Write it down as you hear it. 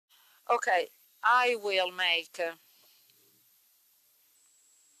Okay, I will make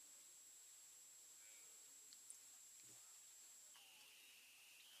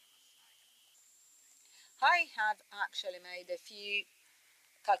I have actually made a few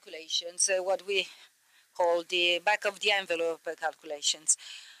calculations, what we call the back of the envelope calculations.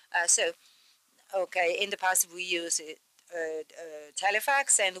 So, okay, in the past we used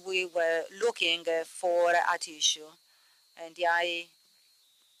telefax, and we were looking for a tissue. And the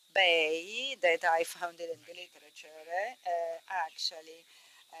eBay that I found in the literature actually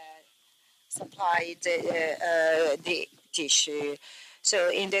supplied the tissue.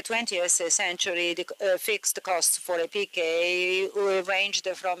 So in the 20th century, the fixed cost for a PK ranged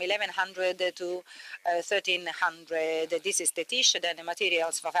from 1100 to 1300. This is the tissue, then the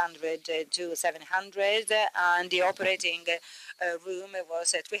materials 500 to 700, and the operating room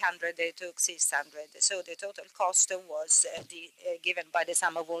was 300 to 600. So the total cost was given by the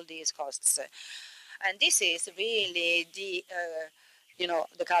sum of all these costs. And this is really the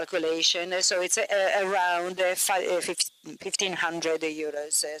the calculation. So it's around 1,500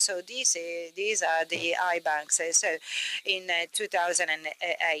 euros. So these are the eye banks. So in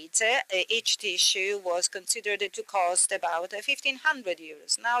 2008, each tissue was considered to cost about 1,500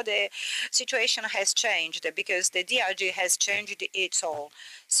 euros. Now the situation has changed because the DRG has changed it all.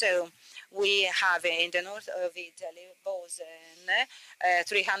 So we have in the north of Italy, Bosen,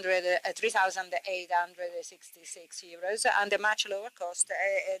 3,866 euros, and a much lower cost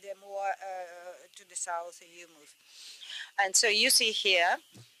the more to the south you move. And so you see here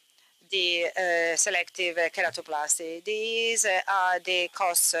the selective keratoplasty. These are the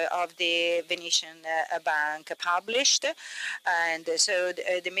costs of the Venetian bank published, and so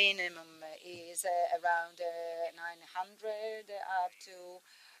the minimum is around 900 up to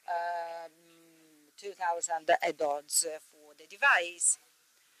 2,000 odds for the device.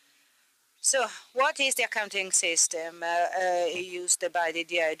 So what is the accounting system used by the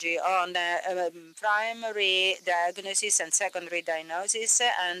DRG on primary diagnosis and secondary diagnosis,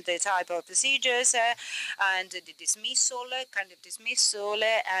 and the type of procedures and the dismissal, kind of dismissal,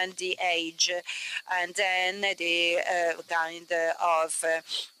 and the age, and then the kind of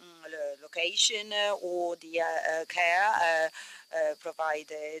location or the care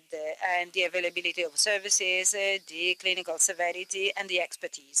provided, and the availability of services, the clinical severity, and the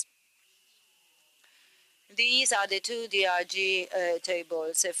expertise. These are the two DRG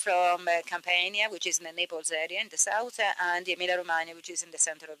tables from Campania, which is in the Naples area in the south, and the Emilia-Romagna, which is in the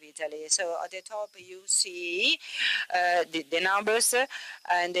center of Italy. So at the top you see the numbers,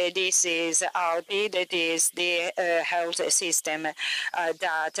 and this is ALPI, that is the health system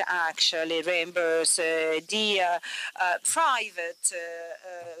that actually reimburse the private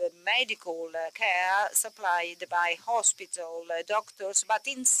medical care supplied by hospital doctors, but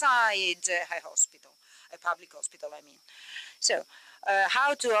inside a hospital. A public hospital, I mean. So,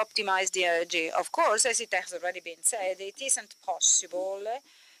 how to optimize the energy? Of course, as it has already been said, it isn't possible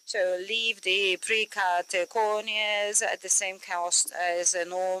to leave the pre-cut corneas at the same cost as a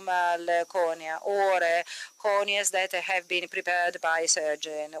normal cornea, or corneas that have been prepared by a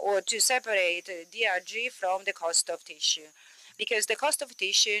surgeon, or to separate DRG from the cost of tissue, because the cost of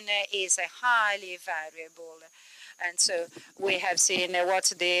tissue is highly variable. And so we have seen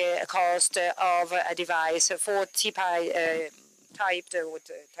what's the cost of a device for typified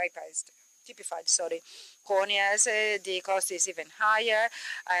corneas. The cost is even higher,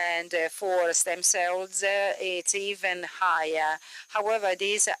 and for stem cells, it's even higher. However,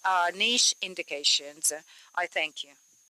 these are niche indications. I thank you.